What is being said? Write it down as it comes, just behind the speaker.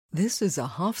This is a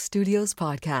Hoff Studios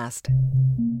podcast.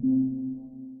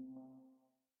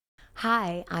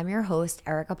 Hi, I'm your host,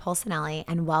 Erica Pulsinelli,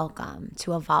 and welcome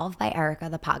to Evolve by Erica,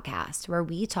 the podcast, where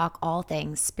we talk all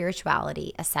things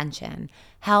spirituality, ascension,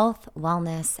 health,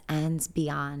 wellness, and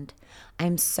beyond.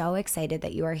 I'm so excited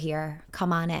that you are here.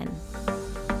 Come on in.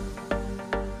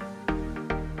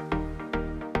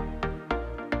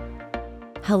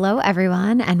 Hello,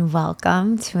 everyone, and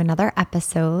welcome to another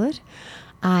episode.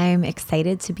 I'm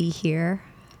excited to be here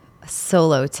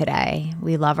solo today.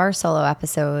 We love our solo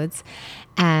episodes,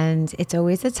 and it's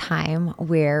always a time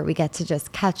where we get to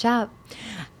just catch up,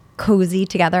 cozy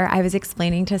together. I was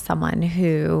explaining to someone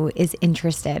who is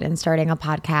interested in starting a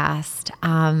podcast,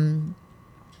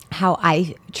 how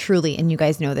I truly, and you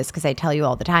guys know this because I tell you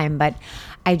all the time, but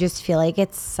I just feel like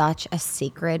it's such a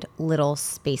sacred little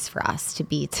space for us to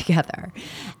be together.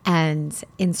 And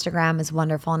Instagram is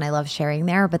wonderful and I love sharing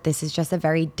there, but this is just a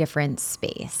very different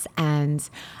space. And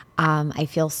I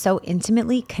feel so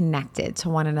intimately connected to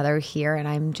one another here. And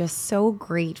I'm just so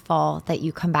grateful that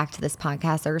you come back to this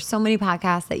podcast. There are so many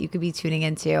podcasts that you could be tuning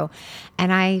into.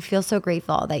 And I feel so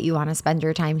grateful that you want to spend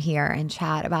your time here and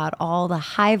chat about all the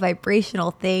high vibrational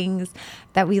things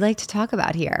that we like to talk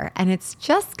about here. And it's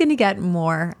just going to get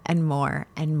more and more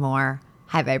and more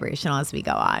high vibrational as we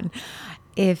go on.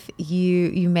 If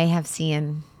you may have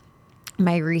seen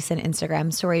my recent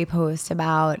Instagram story post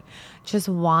about just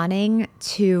wanting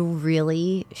to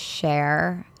really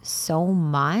share so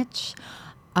much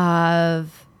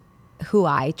of who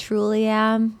I truly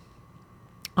am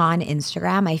on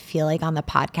Instagram. I feel like on the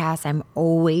podcast, I'm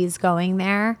always going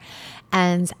there.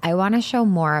 And I want to show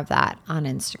more of that on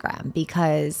Instagram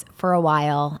because for a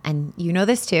while, and you know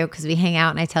this too, because we hang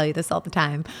out and I tell you this all the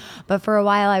time, but for a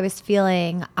while I was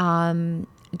feeling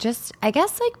just, I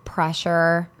guess, like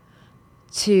pressure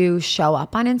to show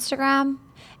up on Instagram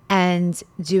and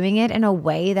doing it in a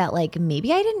way that like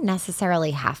maybe I didn't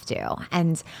necessarily have to.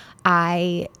 And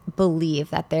I believe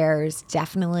that there's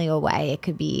definitely a way it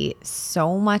could be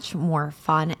so much more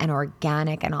fun and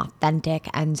organic and authentic.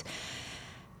 And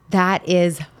that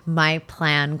is my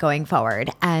plan going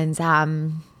forward. And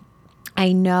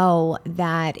I know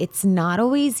that it's not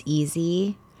always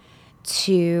easy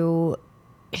to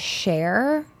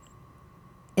share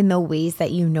in the ways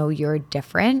that you know you're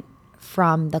different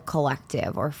from the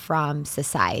collective or from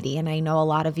society. And I know a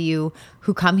lot of you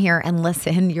who come here and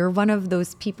listen, you're one of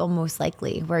those people most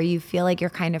likely where you feel like you're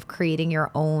kind of creating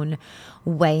your own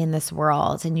way in this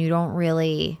world and you don't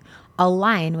really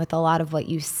align with a lot of what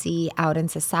you see out in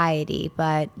society,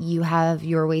 but you have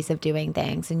your ways of doing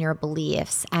things and your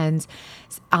beliefs. And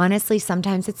honestly,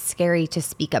 sometimes it's scary to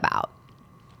speak about.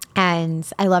 And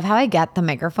I love how I get the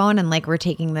microphone and like we're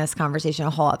taking this conversation a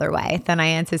whole other way than I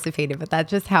anticipated, but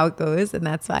that's just how it goes. And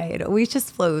that's why it always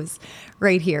just flows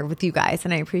right here with you guys.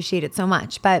 And I appreciate it so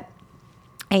much. But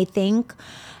I think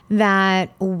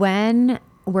that when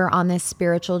we're on this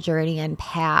spiritual journey and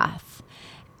path,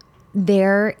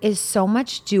 there is so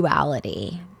much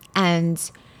duality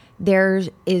and there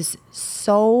is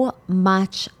so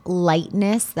much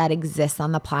lightness that exists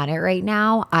on the planet right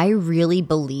now. I really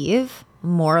believe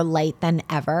more light than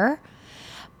ever,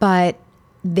 but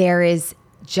there is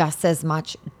just as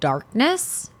much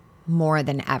darkness more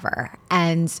than ever.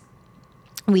 And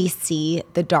we see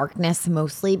the darkness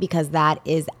mostly because that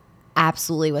is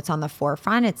absolutely what's on the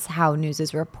forefront. It's how news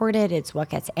is reported. It's what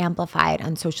gets amplified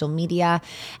on social media.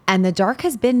 And the dark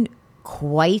has been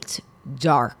quite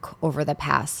dark over the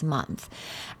past month.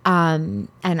 And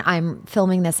I'm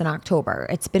filming this in October.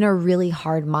 It's been a really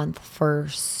hard month for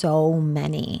so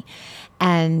many.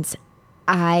 And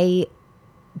I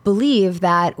believe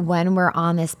that when we're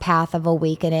on this path of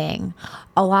awakening,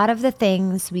 a lot of the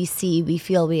things we see, we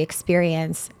feel, we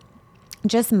experience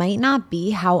just might not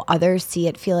be how others see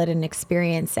it, feel it, and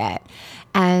experience it.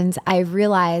 And I've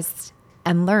realized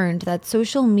and learned that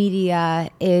social media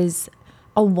is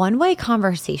a one-way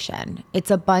conversation.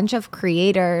 It's a bunch of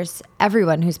creators,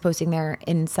 everyone who's posting there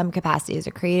in some capacity as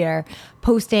a creator,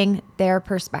 posting their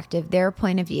perspective, their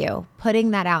point of view,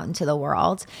 putting that out into the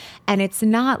world. And it's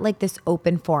not like this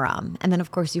open forum. And then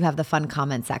of course you have the fun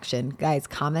comment section. Guys,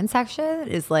 comment section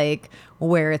is like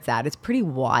where it's at. It's pretty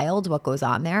wild what goes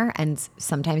on there and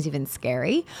sometimes even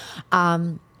scary.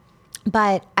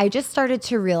 But I just started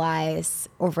to realize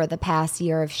over the past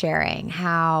year of sharing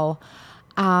how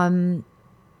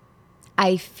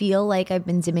I feel like I've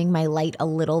been dimming my light a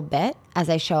little bit as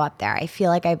I show up there. I feel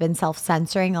like I've been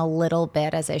self-censoring a little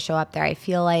bit as I show up there. I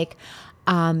feel like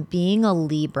being a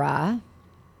Libra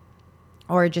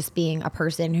or just being a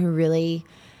person who really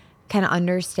can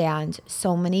understand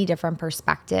so many different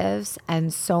perspectives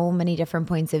and so many different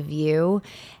points of view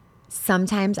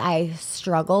sometimes I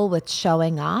struggle with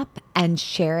showing up and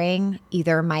sharing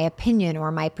either my opinion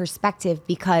or my perspective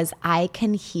because I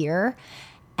can hear,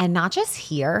 and not just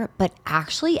hear, but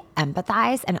actually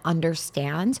empathize and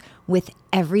understand with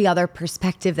every other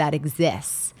perspective that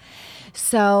exists.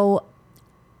 So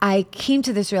I came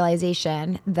to this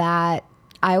realization that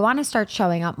I want to start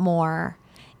showing up more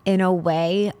in a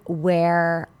way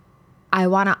where I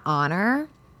want to honor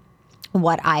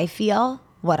what I feel,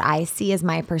 what I see as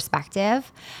my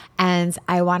perspective. And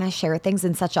I want to share things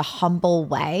in such a humble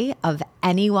way of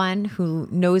anyone who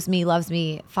knows me, loves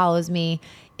me, follows me,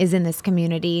 is in this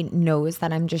community, knows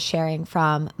that I'm just sharing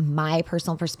from my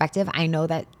personal perspective. I know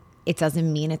that it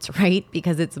doesn't mean it's right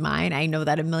because it's mine. I know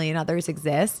that a million others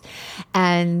exist.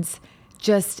 And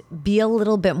just be a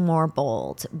little bit more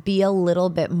bold, be a little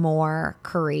bit more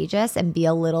courageous, and be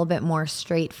a little bit more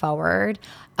straightforward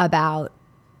about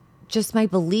just my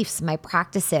beliefs, my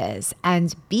practices,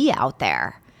 and be out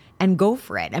there and go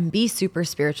for it and be super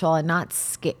spiritual and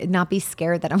not be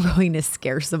scared that I'm going to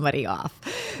scare somebody off.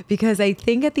 Because I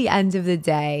think at the end of the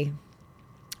day,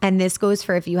 and this goes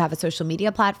for if you have a social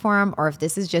media platform or if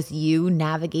this is just you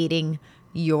navigating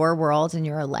your world and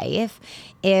your life,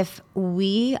 if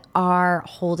we are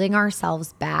holding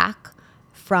ourselves back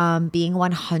from being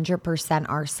 100%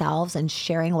 ourselves and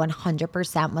sharing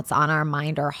 100% what's on our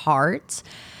mind or heart,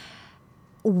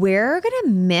 we're going to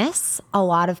miss a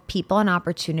lot of people and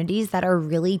opportunities that are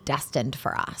really destined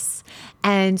for us.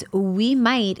 And we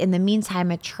might, in the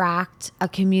meantime, attract a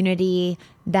community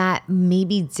that may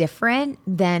be different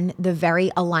than the very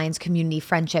aligned community,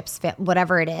 friendships, fit,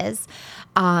 whatever it is,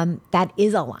 that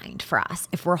is aligned for us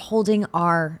if we're holding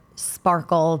our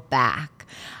sparkle back.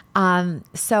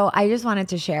 So I just wanted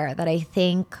to share that I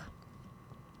think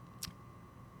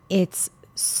it's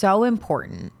so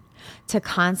important to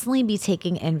constantly be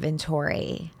taking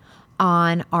inventory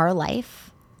on our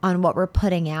life, on what we're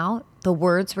putting out, the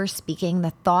words we're speaking,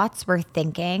 the thoughts we're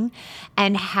thinking,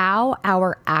 and how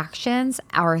our actions,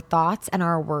 our thoughts, and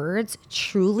our words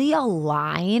truly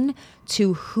align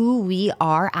to who we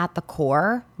are at the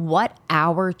core, what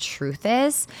our truth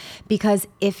is. Because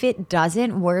if it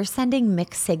doesn't, we're sending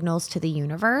mixed signals to the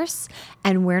universe,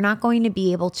 and we're not going to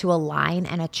be able to align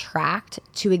and attract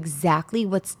to exactly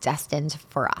what's destined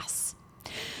for us.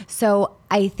 So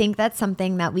I think that's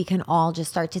something that we can all just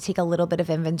start to take a little bit of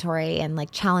inventory and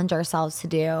like challenge ourselves to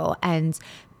do and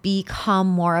become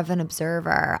more of an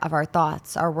observer of our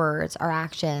thoughts, our words, our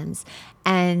actions,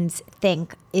 and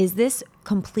think, is this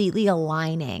completely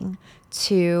aligning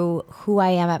to who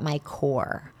I am at my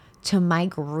core, to my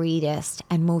greatest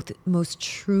and most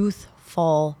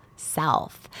truthful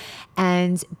self,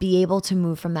 and be able to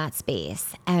move from that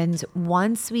space. And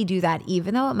once we do that,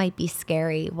 even though it might be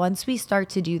scary, once we start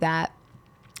to do that,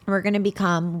 we're going to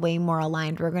become way more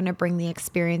aligned. We're going to bring the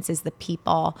experiences, the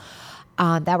people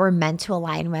that we're meant to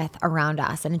align with around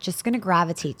us, and it's just going to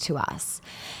gravitate to us.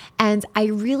 And I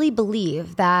really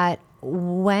believe that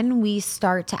when we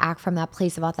start to act from that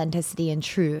place of authenticity and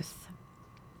truth,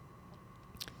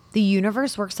 the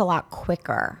universe works a lot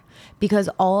quicker because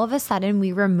all of a sudden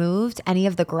we removed any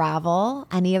of the gravel,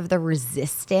 any of the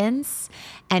resistance,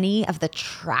 any of the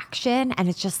traction, and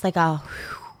it's just like a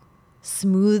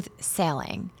smooth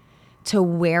sailing to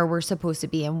where we're supposed to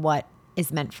be and what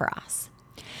is meant for us.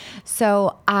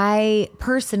 So I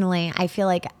feel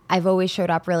like I've always showed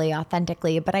up really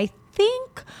authentically, but I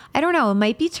think, I don't know, it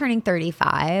might be turning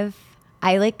 35.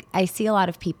 I see a lot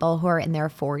of people who are in their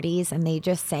 40s and they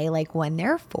just say like when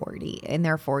they're in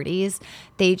their 40s,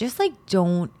 they just like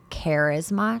don't care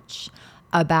as much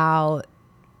about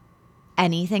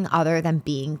anything other than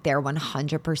being their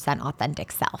 100%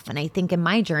 authentic self. And I think in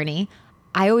my journey,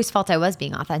 I always felt I was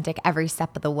being authentic every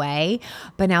step of the way.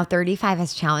 But now 35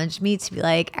 has challenged me to be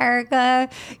like, Erica,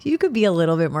 you could be a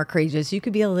little bit more courageous. You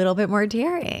could be a little bit more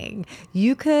daring.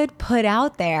 You could put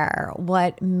out there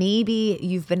what maybe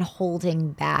you've been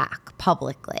holding back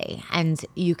publicly, and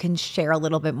you can share a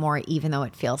little bit more, even though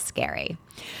it feels scary.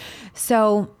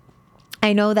 So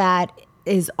I know that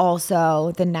is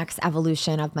also the next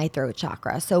evolution of my throat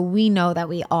chakra. So we know that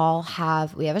we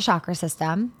have a chakra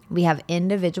system. We have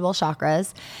individual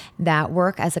chakras that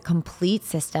work as a complete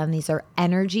system. These are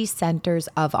energy centers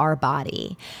of our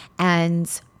body. And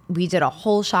we did a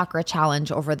whole chakra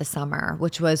challenge over the summer,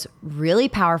 which was really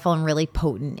powerful and really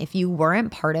potent. If you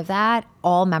weren't part of that,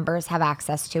 all members have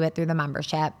access to it through the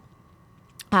membership.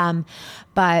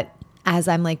 But as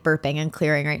I'm like burping and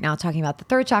clearing right now, talking about the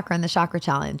third chakra and the chakra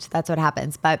challenge, that's what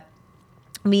happens. But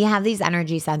we have these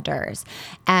energy centers,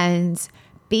 and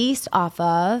based off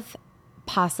of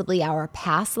possibly our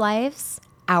past lives,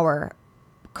 our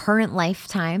current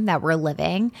lifetime that we're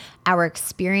living, our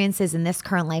experiences in this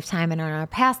current lifetime and in our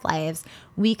past lives,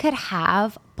 we could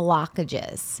have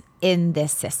blockages in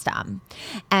this system.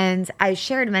 And I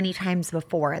shared many times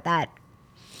before that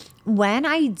when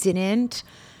I didn't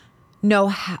know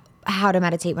how to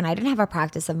meditate, when I didn't have a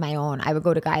practice of my own, I would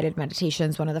go to guided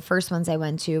meditations. One of the first ones I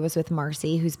went to was with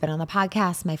Marcy, who's been on the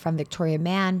podcast, my friend Victoria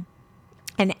Mann.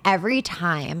 And every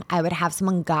time I would have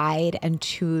someone guide and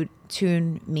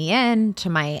tune me in to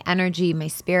my energy, my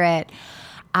spirit,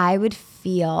 I would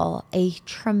feel a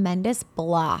tremendous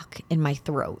block in my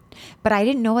throat. But I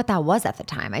didn't know what that was at the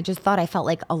time. I just thought I felt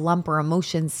like a lump or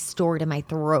emotions stored in my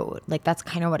throat. Like that's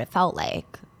kind of what it felt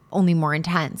like, only more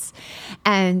intense.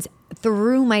 And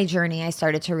through my journey, I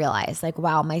started to realize like,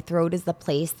 wow, my throat is the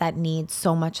place that needs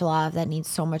so much love, that needs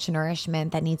so much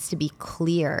nourishment, that needs to be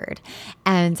cleared.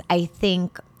 And I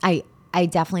think I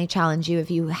definitely challenge you, if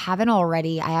you haven't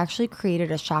already, I actually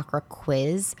created a chakra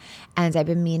quiz and I've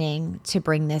been meaning to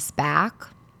bring this back.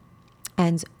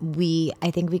 And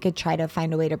I think we could try to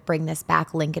find a way to bring this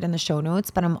back, link it in the show notes,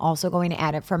 but I'm also going to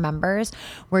add it for members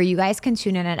where you guys can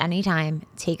tune in at any time,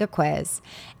 take a quiz,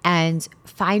 and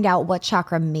find out what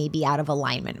chakra may be out of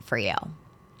alignment for you.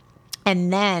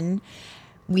 And then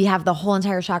we have the whole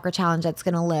entire chakra challenge that's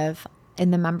going to live in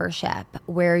the membership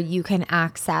where you can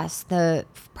access the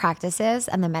practices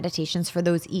and the meditations for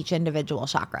those each individual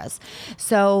chakras.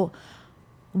 So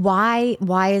why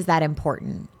is that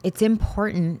important? It's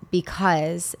important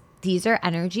because these are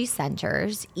energy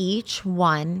centers. Each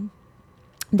one,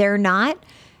 they're not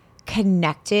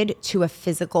connected to a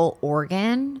physical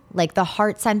organ. Like the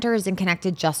heart center isn't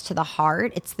connected just to the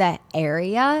heart. It's the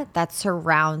area that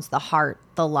surrounds the heart,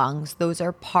 the lungs. Those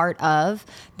are part of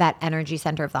that energy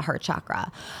center of the heart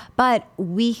chakra. But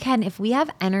we can, if we have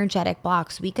energetic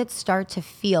blocks, we could start to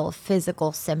feel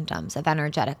physical symptoms of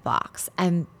energetic blocks.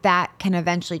 And that can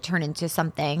eventually turn into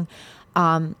something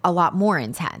a lot more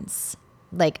intense,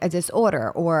 like a disorder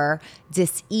or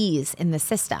dis-ease in the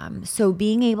system. So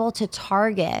being able to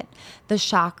target the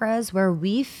chakras where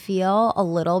we feel a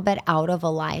little bit out of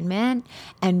alignment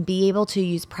and be able to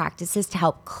use practices to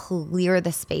help clear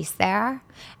the space there,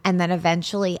 and then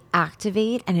eventually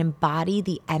activate and embody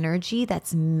the energy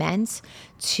that's meant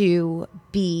to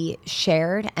be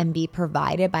shared and be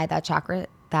provided by that chakra,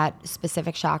 that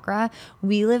specific chakra,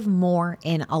 we live more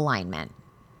in alignment.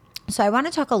 So I want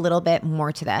to talk a little bit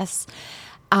more to this.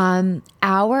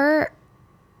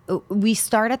 We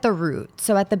start at the root.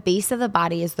 So at the base of the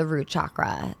body is the root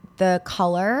chakra. The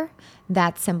color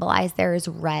that's symbolized there is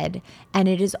red, and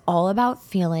it is all about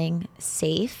feeling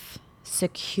safe,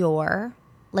 secure,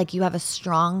 like you have a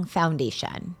strong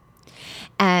foundation.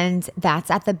 And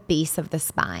that's at the base of the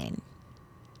spine.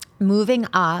 Moving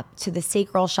up to the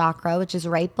sacral chakra, which is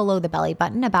right below the belly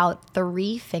button, about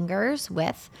 3 fingers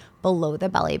width below the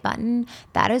belly button.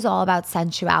 That is all about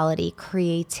sensuality,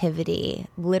 creativity,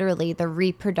 literally the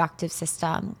reproductive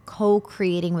system,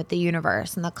 co-creating with the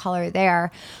universe. And the color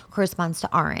there corresponds to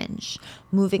orange.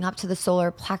 Moving up to the solar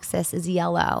plexus is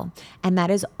yellow. And that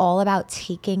is all about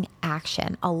taking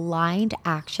action, aligned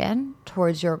action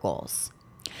towards your goals.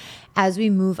 As we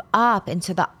move up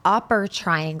into the upper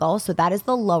triangle, so that is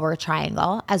the lower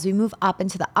triangle. As we move up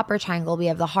into the upper triangle, we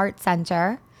have the heart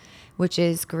center, which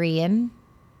is green,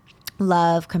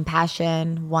 love,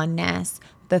 compassion, oneness,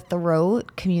 the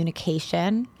throat,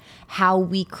 communication, how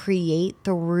we create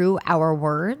through our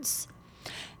words,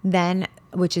 then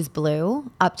which is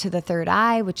blue, up to the third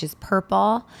eye, which is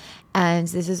purple. And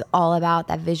this is all about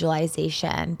that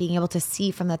visualization, being able to see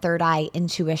from the third eye,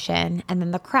 intuition, and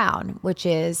then the crown, which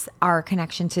is our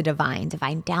connection to divine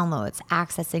downloads,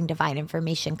 accessing divine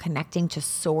information, connecting to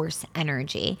source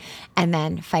energy. And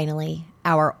then finally,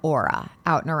 our aura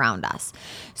out and around us.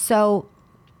 So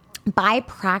by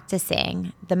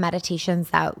practicing the meditations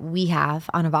that we have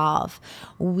on Evolve,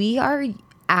 we are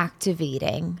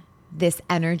activating this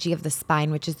energy of the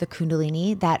spine, which is the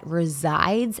Kundalini that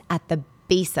resides at the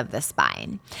base of the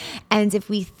spine. And if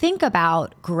we think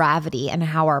about gravity and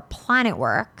how our planet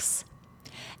works,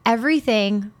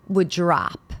 everything would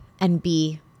drop and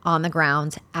be on the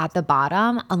ground at the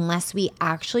bottom unless we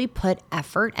actually put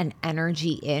effort and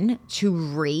energy in to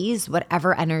raise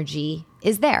whatever energy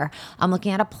is there. I'm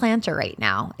looking at a planter right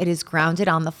now. It is grounded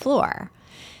on the floor.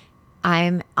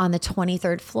 I'm on the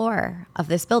 23rd floor of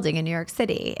this building in New York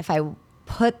City. If I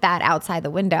put that outside the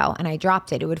window and I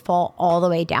dropped it, it would fall all the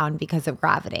way down because of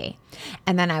gravity.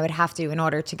 And then I would have to, in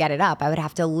order to get it up, I would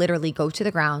have to literally go to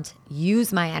the ground,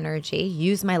 use my energy,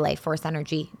 use my life force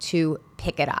energy to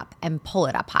pick it up and pull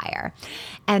it up higher.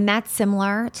 And that's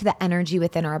similar to the energy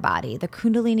within our body. The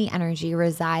Kundalini energy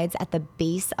resides at the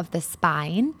base of the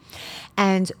spine,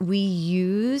 and we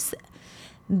use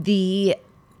these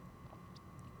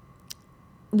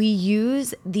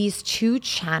two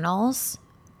channels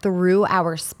through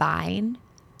our spine,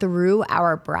 through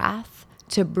our breath,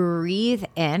 to breathe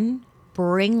in,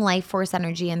 bring life force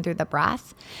energy in through the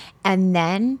breath, and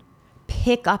then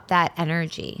pick up that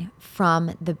energy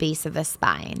from the base of the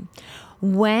spine.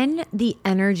 When the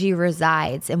energy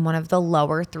resides in one of the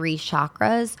lower 3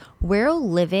 chakras, we're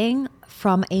living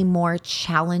from a more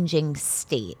challenging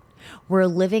state. We're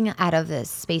living out of this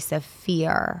space of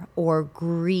fear or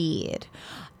greed,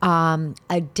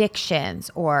 addictions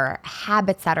or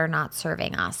habits that are not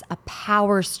serving us, a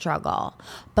power struggle.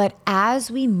 But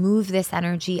as we move this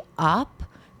energy up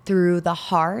through the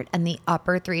heart and the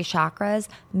upper 3 chakras,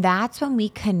 that's when we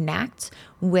connect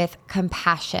with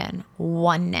compassion,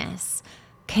 oneness,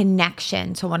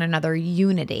 connection to one another,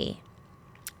 unity.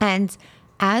 And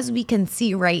as we can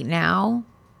see right now,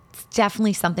 it's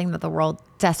definitely something that the world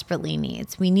desperately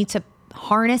needs. We need to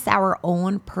harness our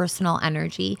own personal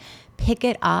energy, pick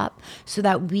it up so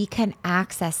that we can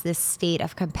access this state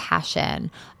of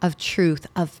compassion, of truth,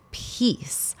 of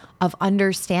peace, of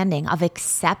understanding, of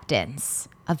acceptance,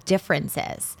 of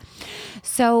differences.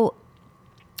 So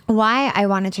why I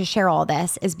wanted to share all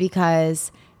this is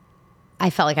because I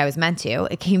felt like I was meant to.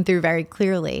 It came through very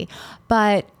clearly.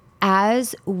 But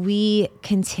as we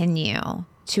continue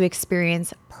to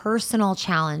experience personal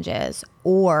challenges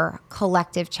or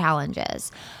collective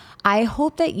challenges, I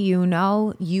hope that you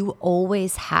know you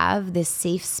always have this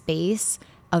safe space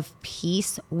of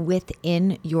peace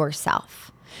within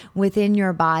yourself, within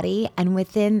your body, and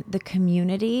within the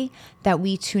community that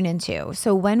we tune into.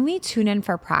 So when we tune in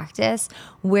for practice,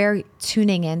 we're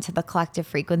tuning into the collective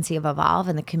frequency of Evolve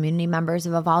and the community members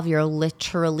of Evolve. You're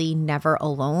literally never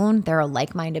alone. There are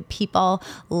like-minded people,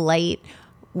 light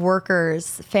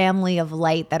workers, family of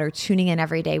light that are tuning in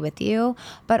every day with you.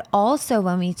 But also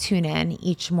when we tune in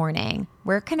each morning,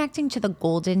 we're connecting to the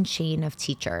golden chain of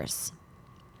teachers.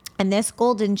 And this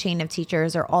golden chain of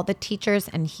teachers are all the teachers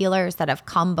and healers that have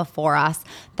come before us,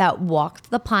 that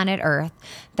walked the planet Earth,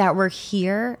 that were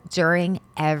here during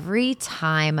every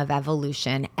time of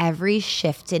evolution, every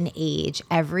shift in age,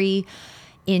 every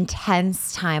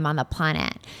intense time on the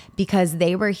planet, because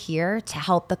they were here to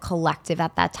help the collective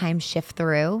at that time shift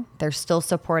through. They're still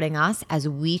supporting us as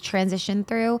we transition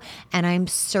through. And I'm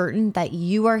certain that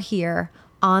you are here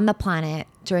on the planet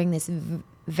during this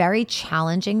very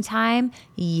challenging time,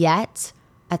 yet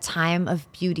a time of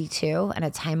beauty too, and a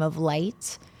time of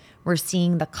light. We're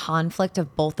seeing the conflict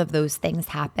of both of those things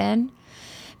happen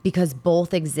because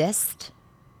both exist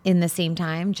in the same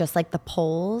time, just like the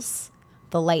poles,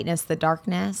 the lightness, the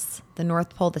darkness, the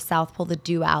North Pole, the South Pole, the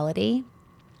duality.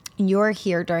 You're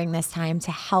here during this time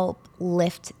to help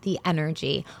lift the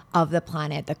energy of the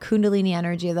planet, the Kundalini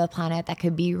energy of the planet that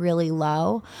could be really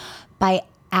low, by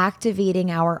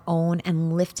activating our own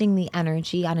and lifting the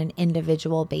energy on an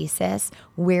individual basis.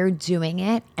 We're doing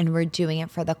it, and we're doing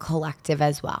it for the collective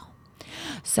as well.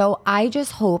 So I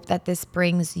just hope that this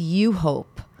brings you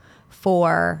hope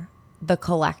for the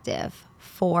collective,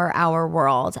 for our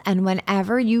world. And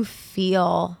whenever you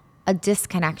feel a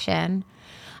disconnection,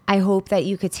 I hope that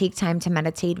you could take time to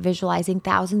meditate, visualizing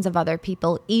thousands of other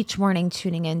people each morning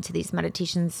tuning into these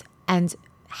meditations and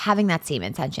having that same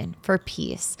intention for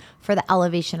peace, for the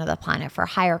elevation of the planet, for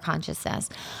higher consciousness.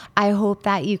 I hope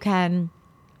that you can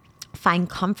find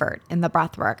comfort in the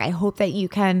breath work. I hope that you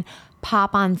can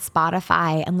pop on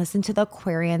Spotify and listen to the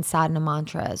Aquarian Sadhana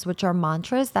mantras, which are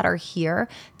mantras that are here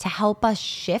to help us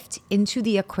shift into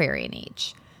the Aquarian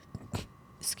age.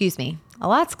 Excuse me, a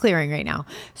lot's clearing right now.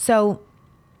 So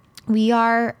we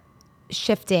are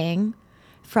shifting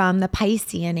from the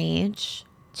Piscean age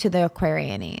to the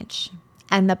Aquarian age.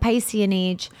 And the Piscean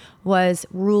age was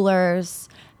rulers,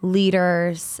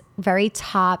 leaders, very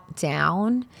top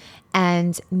down.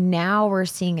 And now we're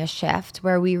seeing a shift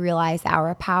where we realize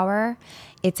our power.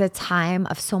 It's a time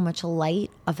of so much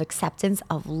light, of acceptance,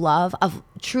 of love, of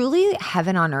truly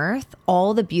heaven on earth,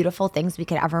 all the beautiful things we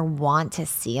could ever want to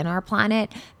see in our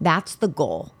planet. That's the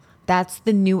goal. That's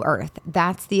the new earth.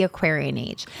 That's the Aquarian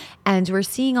age. And we're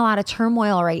seeing a lot of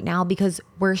turmoil right now because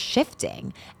we're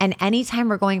shifting. And anytime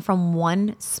we're going from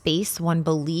one space, one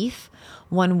belief,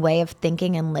 one way of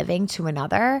thinking and living to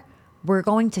another, we're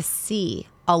going to see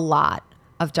a lot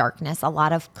of darkness, a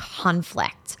lot of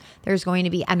conflict. There's going to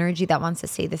be energy that wants to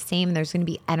stay the same. There's going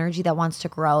to be energy that wants to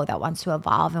grow, that wants to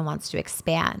evolve and wants to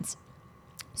expand.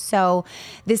 So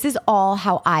this is all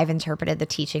how I've interpreted the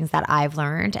teachings that I've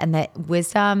learned and the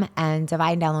wisdom and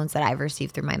divine downloads that I've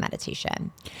received through my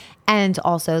meditation. And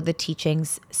also the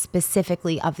teachings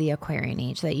specifically of the Aquarian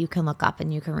age that you can look up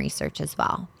and you can research as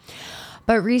well.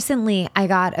 But recently I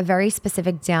got a very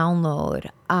specific download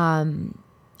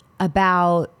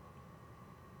about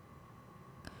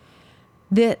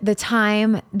the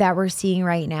time that we're seeing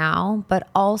right now, but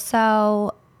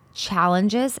also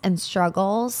challenges and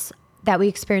struggles that we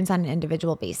experience on an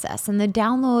individual basis. And the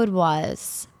download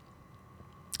was,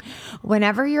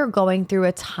 whenever you're going through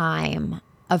a time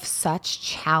of such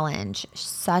challenge,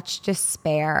 such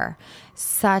despair,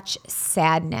 such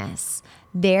sadness,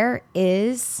 there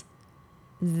is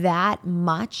that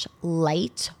much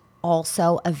light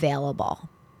also available,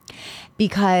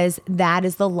 because that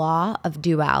is the law of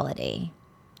duality.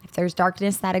 If there's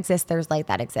darkness that exists, there's light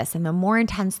that exists. And the more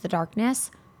intense the darkness,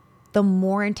 the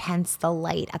more intense the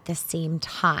light at the same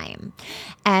time.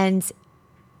 And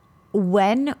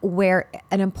where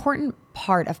an important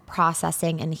part of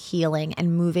processing and healing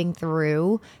and moving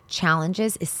through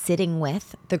challenges is sitting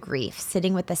with the grief,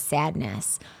 sitting with the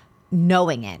sadness,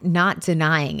 knowing it, not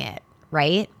denying it,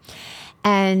 right?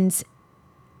 And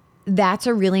that's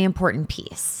a really important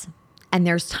piece. And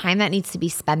there's time that needs to be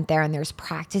spent there, and there's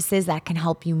practices that can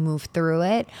help you move through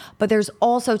it. But there's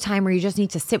also time where you just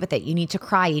need to sit with it. You need to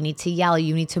cry, you need to yell,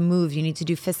 you need to move, you need to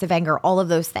do fists of anger, all of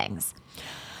those things.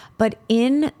 But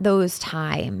in those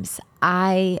times,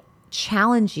 I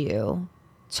challenge you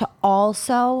to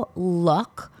also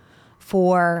look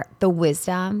for the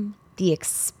wisdom, the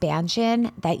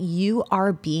expansion that you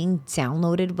are being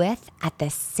downloaded with at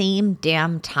the same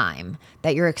damn time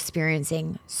that you're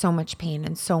experiencing so much pain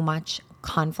and so much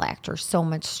conflict or so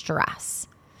much stress.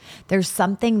 There's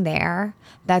something there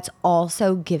that's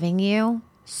also giving you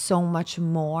so much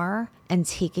more and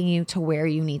taking you to where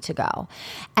you need to go.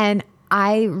 And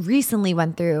I recently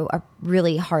went through a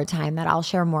really hard time that I'll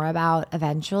share more about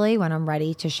eventually when I'm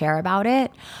ready to share about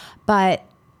it. But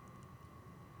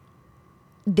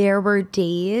there were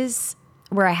days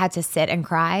where I had to sit and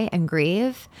cry and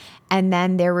grieve. And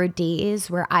then there were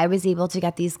days where I was able to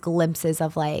get these glimpses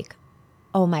of like,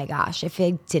 oh my gosh, if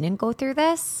I didn't go through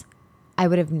this, I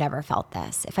would have never felt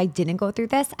this. If I didn't go through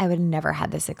this, I would have never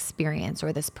had this experience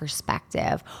or this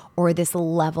perspective or this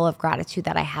level of gratitude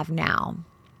that I have now.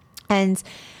 And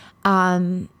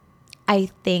I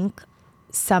think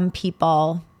some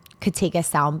people could take a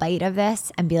soundbite of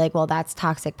this and be like, well, that's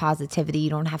toxic positivity.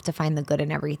 You don't have to find the good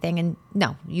in everything. And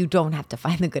no, you don't have to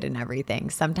find the good in everything.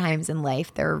 Sometimes in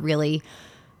life, there are really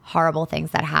horrible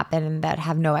things that happen and that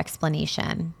have no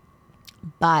explanation.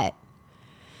 But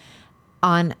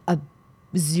on a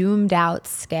zoomed out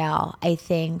scale, I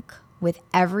think with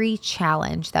every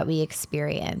challenge that we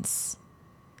experience,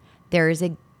 there is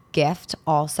a gift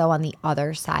also on the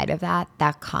other side of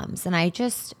that comes. And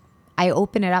I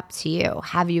open it up to you.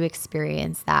 Have you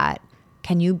experienced that?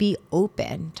 Can you be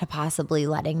open to possibly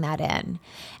letting that in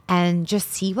and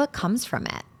just see what comes from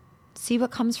it? See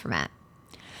what comes from it.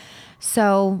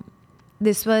 So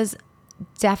this was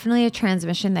definitely a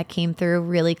transmission that came through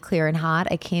really clear and hot.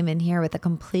 I came in here with a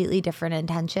completely different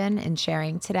intention in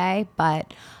sharing today,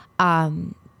 but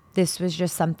this was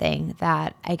just something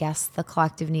that I guess the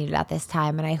collective needed at this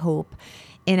time. And I hope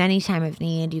in any time of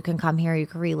need, you can come here, you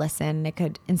can re-listen. It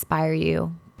could inspire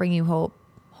you, bring you hope,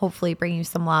 hopefully bring you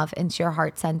some love into your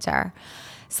heart center.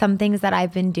 Some things that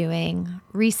I've been doing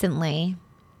recently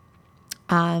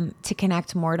to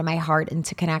connect more to my heart and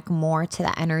to connect more to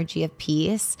the energy of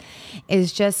peace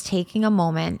is just taking a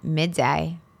moment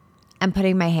midday and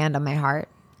putting my hand on my heart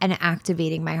and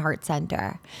activating my heart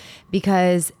center,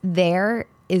 because there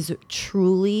is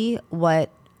truly what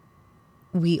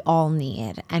we all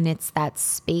need. And it's that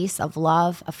space of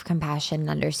love, of compassion, and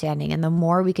understanding. And the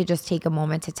more we could just take a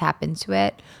moment to tap into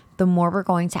it, the more we're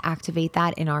going to activate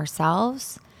that in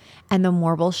ourselves, and the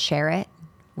more we'll share it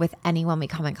with anyone we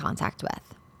come in contact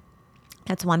with.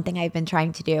 That's one thing I've been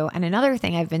trying to do. And another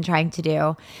thing I've been trying to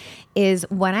do is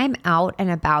when I'm out and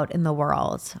about in the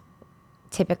world,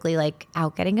 typically like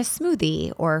out getting a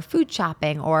smoothie or food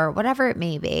shopping or whatever it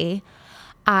may be,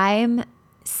 I'm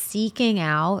seeking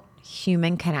out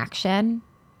human connection.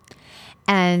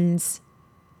 And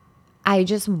I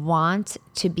just want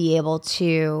to be able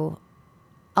to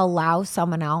allow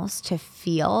someone else to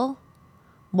feel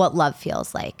what love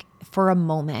feels like for a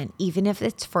moment, even if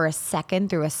it's for a second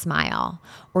through a smile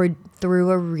or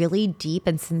through a really deep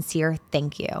and sincere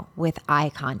thank you with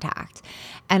eye contact.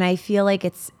 And I feel like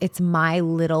it's my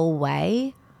little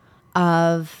way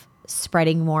of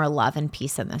spreading more love and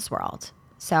peace in this world.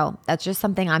 So that's just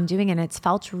something I'm doing, and it's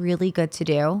felt really good to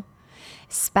do,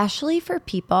 especially for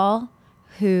people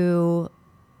who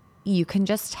you can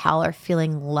just tell are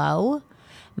feeling low,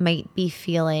 might be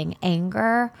feeling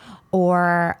anger,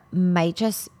 or might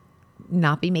just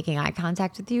not be making eye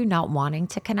contact with you, not wanting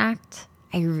to connect.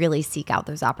 I really seek out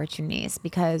those opportunities,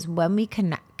 because when we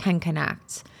can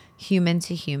connect human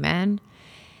to human,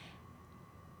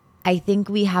 I think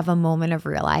we have a moment of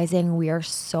realizing we are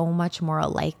so much more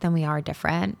alike than we are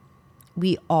different.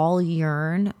 We all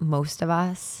yearn, most of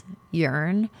us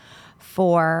yearn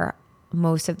for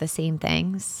most of the same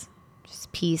things: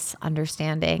 just peace,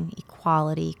 understanding,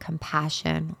 equality,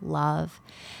 compassion, love.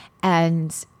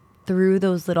 And through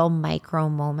those little micro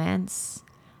moments,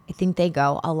 I think they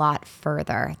go a lot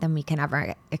further than we can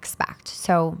ever expect.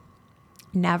 So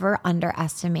never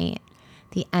underestimate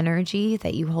the energy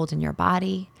that you hold in your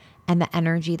body and the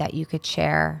energy that you could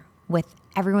share with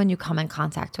everyone you come in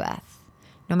contact with,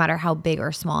 no matter how big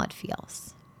or small it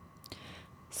feels.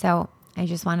 So I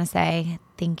just want to say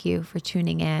thank you for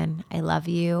tuning in. I love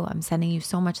you. I'm sending you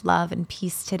so much love and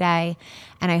peace today,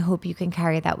 and I hope you can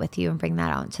carry that with you and bring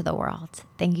that out into the world.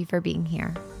 Thank you for being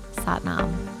here. Sat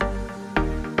Nam.